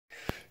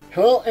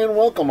Hello and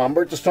welcome, I'm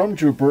Bert the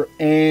Stormtrooper,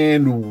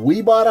 and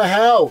we bought a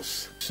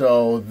house.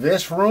 So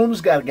this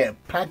room's got to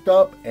get packed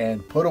up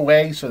and put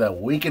away so that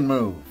we can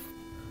move.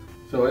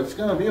 So it's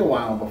going to be a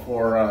while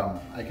before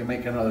I can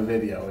make another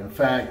video. In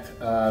fact,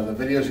 the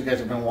videos you guys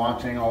have been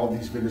watching, all of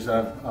these videos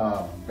that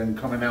have been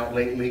coming out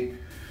lately,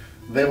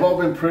 they've all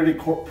been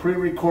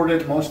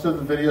pre-recorded. Most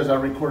of the videos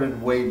I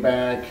recorded way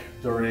back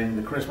during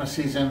the Christmas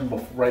season,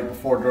 right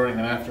before, during,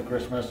 and after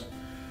Christmas.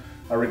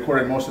 I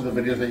recorded most of the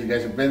videos that you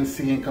guys have been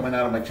seeing coming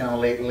out of my channel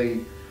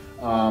lately,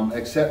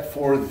 except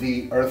for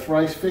the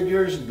Earthrise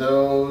figures.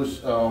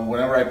 Those,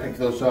 whenever I picked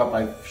those up,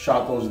 I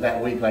shot those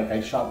that week. Like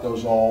I shot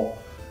those all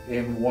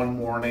in one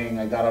morning.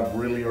 I got up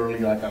really early,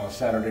 like on a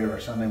Saturday or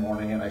a Sunday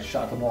morning, and I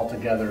shot them all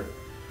together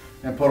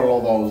and put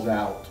all those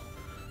out.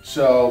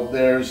 So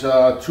there's 2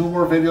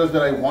 more videos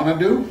that I want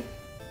to do.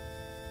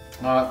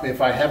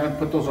 If I haven't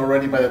put those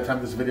already by the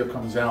time this video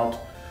comes out,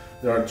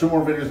 there are 2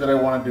 more videos that I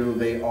want to do.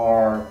 They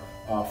are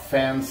two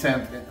fans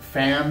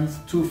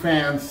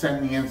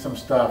sent me in some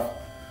stuff,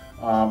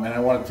 and I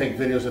want to take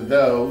videos of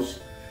those.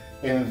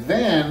 And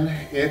then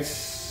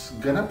it's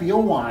gonna be a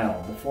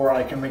while before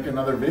I can make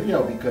another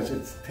video because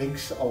it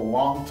takes a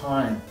long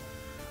time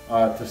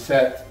to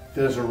set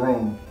this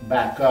room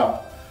back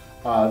up.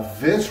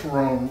 This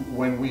room,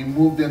 when we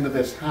moved into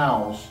this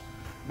house,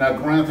 now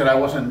granted I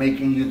wasn't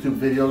making YouTube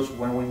videos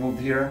when we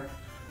moved here,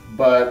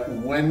 but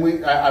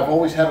when I've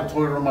always had a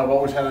toy room, I've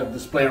always had a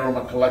display room,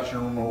 a collection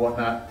room or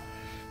whatnot.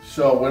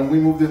 So when we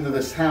moved into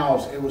this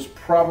house, it was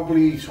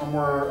probably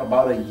somewhere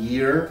about a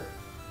year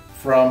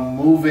from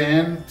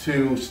move-in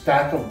to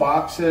stack of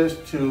boxes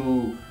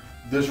to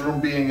this room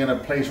being in a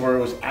place where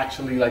it was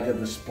actually like a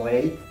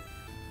display.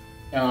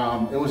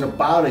 It was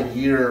about a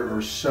year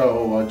or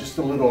so, just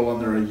a little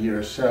under a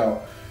year.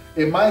 So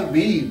it might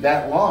be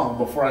that long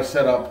before I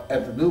set up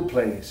at the new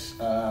place.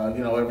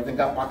 You know, everything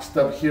got boxed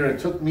up here. It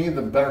took me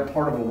the better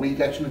part of a week.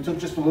 Actually, it took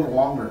just a little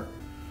longer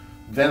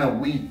than a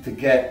week to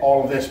get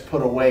all of this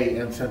put away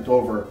and sent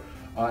over.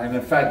 And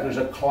in fact, there's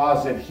a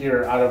closet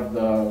here out of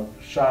the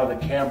shot of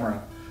the camera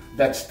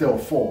that's still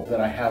full that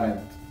I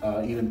haven't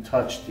even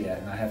touched yet,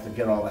 and I have to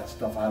get all that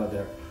stuff out of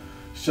there.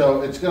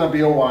 So it's gonna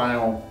be a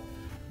while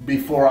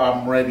before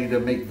I'm ready to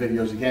make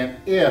videos again,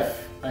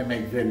 if I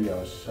make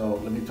videos. So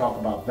let me talk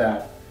about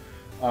that.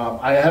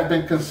 I have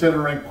been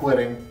considering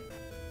quitting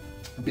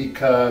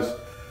because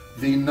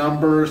the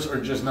numbers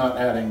are just not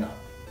adding up.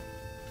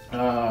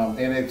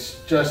 And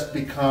it's just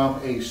become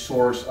a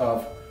source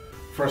of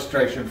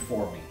frustration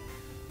for me.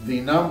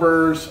 The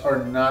numbers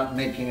are not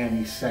making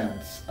any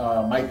sense.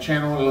 My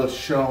channel is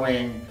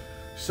showing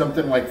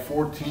something like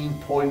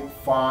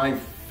 14.5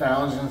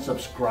 thousand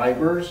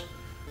subscribers,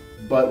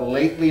 but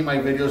lately my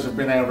videos have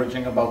been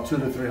averaging about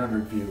 200 to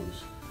 300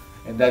 views,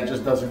 and that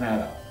just doesn't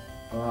add up.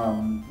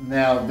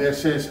 Now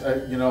this is,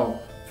 you know,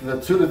 for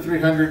the 200 to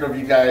 300 of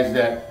you guys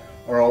that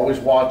are always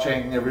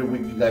watching every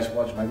week, you guys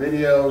watch my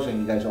videos, and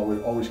you guys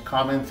are always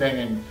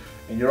commenting,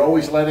 and you're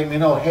always letting me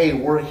know, hey,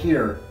 we're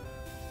here.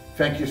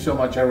 Thank you so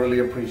much. I really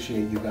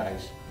appreciate you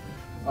guys.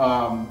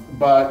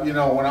 But you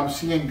know, when I'm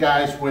seeing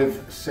guys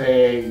with,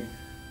 say,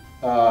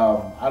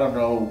 I don't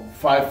know,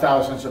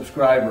 5,000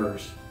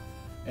 subscribers,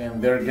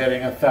 and they're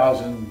getting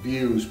 1,000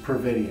 views per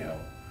video,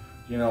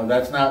 you know,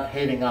 that's not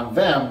hating on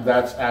them.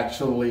 That's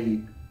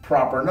actually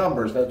proper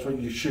numbers. That's what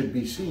you should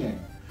be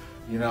seeing.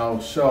 You know,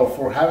 so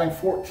for having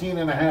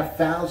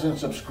 14,500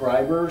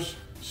 subscribers,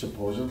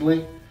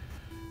 supposedly,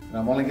 and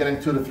I'm only getting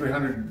 200 to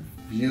 300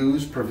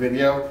 views per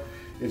video,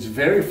 it's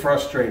very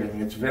frustrating.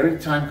 It's very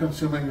time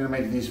consuming to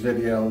make these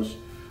videos.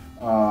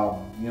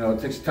 You know, it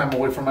takes time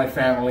away from my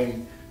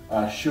family,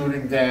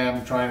 shooting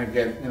them, trying to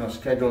get, you know,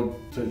 scheduled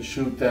to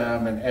shoot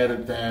them and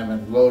edit them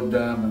and load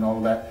them and all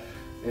of that.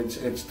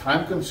 It's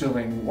time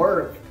consuming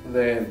work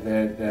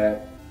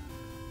that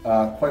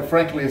quite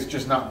frankly, is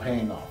just not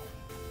paying off.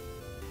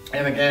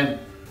 And again,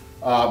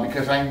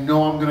 because I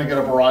know I'm going to get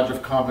a barrage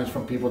of comments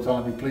from people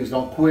telling me, please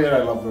don't quit.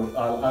 I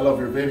love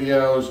your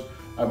videos.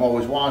 I'm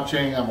always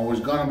watching. I'm always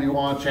going to be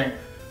watching.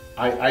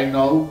 I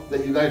know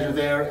that you guys are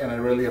there, and I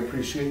really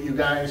appreciate you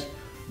guys.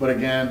 But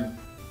again,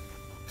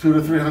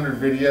 200 to 300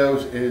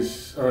 videos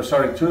is, or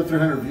sorry, 200 to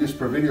 300 views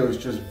per video is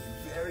just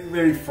very,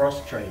 very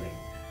frustrating.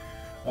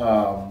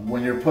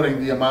 When you're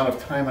putting the amount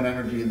of time and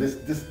energy, this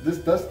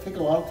does take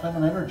a lot of time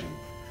and energy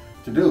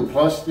to do.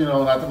 Plus, you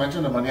know, not to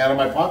mention the money out of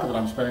my pocket that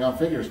I'm spending on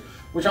figures,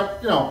 which I'm,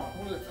 you know,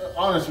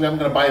 honestly, I'm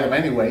going to buy them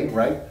anyway,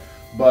 right?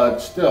 But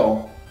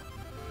still,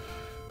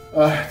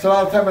 it's a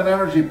lot of time and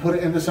energy put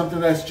into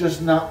something that's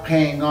just not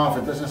paying off.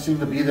 It doesn't seem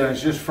to be there.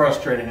 It's just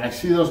frustrating. I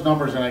see those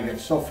numbers and I get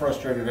so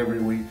frustrated every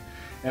week,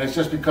 and it's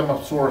just become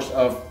a source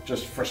of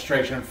just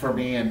frustration for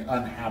me and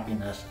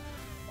unhappiness.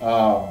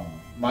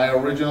 My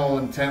original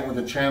intent with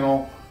the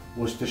channel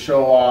was to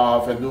show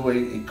off and do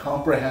a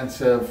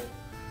comprehensive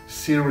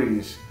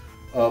series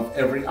of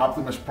every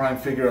Optimus Prime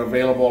figure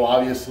available.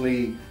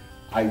 Obviously,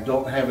 I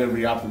don't have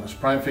every Optimus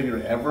Prime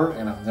figure ever,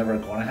 and I'm never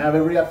going to have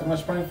every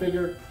Optimus Prime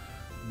figure,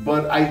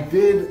 but I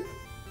did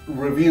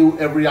review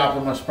every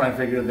Optimus Prime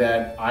figure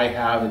that I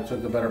have. It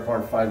took the better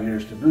part of 5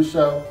 years to do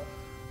so.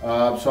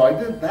 So I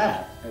did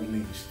that at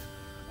least.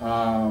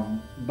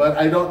 But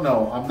I don't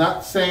know. I'm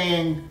not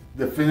saying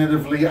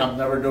definitively I'm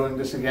never doing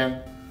this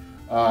again.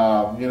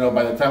 You know,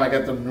 by the time I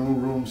get the new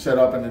room set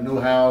up in the new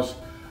house,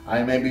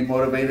 I may be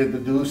motivated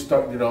to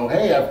start, you know,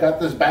 hey, I've got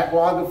this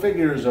backlog of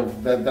figures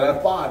that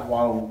I've bought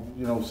while,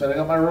 you know, setting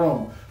up my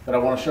room that I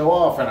want to show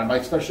off, and I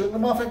might start shooting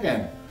them off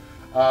again.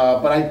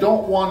 But I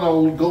don't want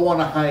to go on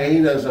a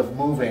hiatus of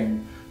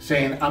moving,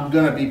 saying I'm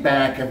going to be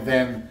back and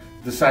then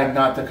decide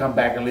not to come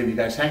back and leave you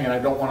guys hanging. I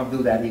don't want to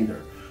do that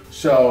either.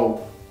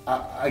 So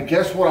I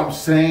guess what I'm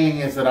saying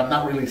is that I'm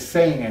not really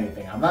saying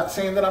anything. I'm not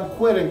saying that I'm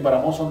quitting, but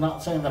I'm also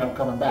not saying that I'm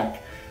coming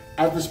back.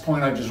 At this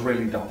point, I just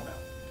really don't know.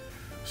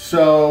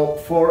 So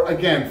for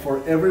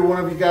every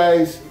one of you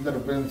guys that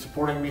have been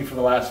supporting me for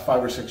the last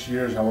 5 or 6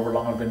 years, however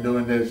long I've been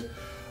doing this,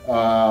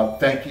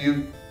 thank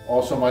you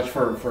all so much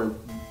for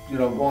you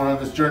know, going on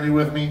this journey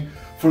with me.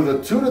 For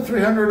the 200 to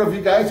 300 of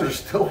you guys that are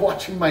still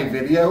watching my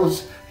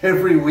videos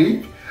every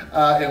week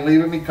and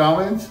leaving me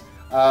comments,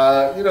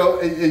 you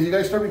know, you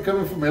guys start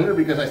becoming familiar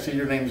because I see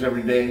your names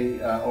every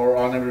day or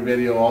on every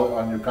video,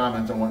 on your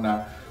comments and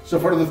whatnot. So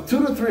for the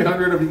 200 to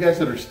 300 of you guys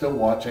that are still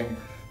watching,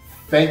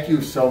 thank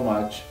you so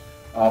much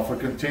for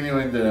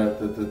continuing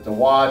to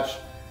watch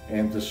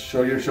and to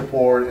show your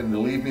support and to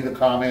leave me the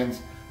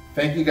comments.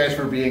 Thank you guys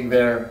for being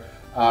there.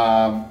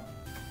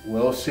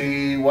 We'll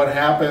see what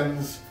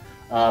happens.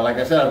 Like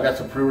I said, I've got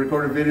some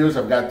pre-recorded videos.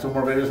 I've got 2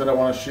 more videos that I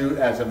want to shoot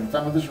as of the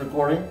time of this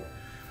recording.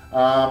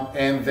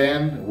 And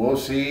then we'll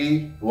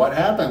see what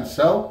happens.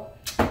 So,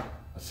 I'll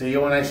see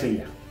you when I see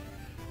you.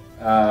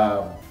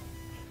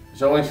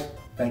 As always,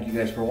 thank you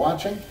guys for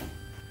watching.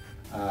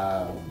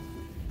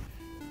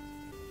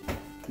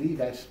 See you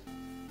guys.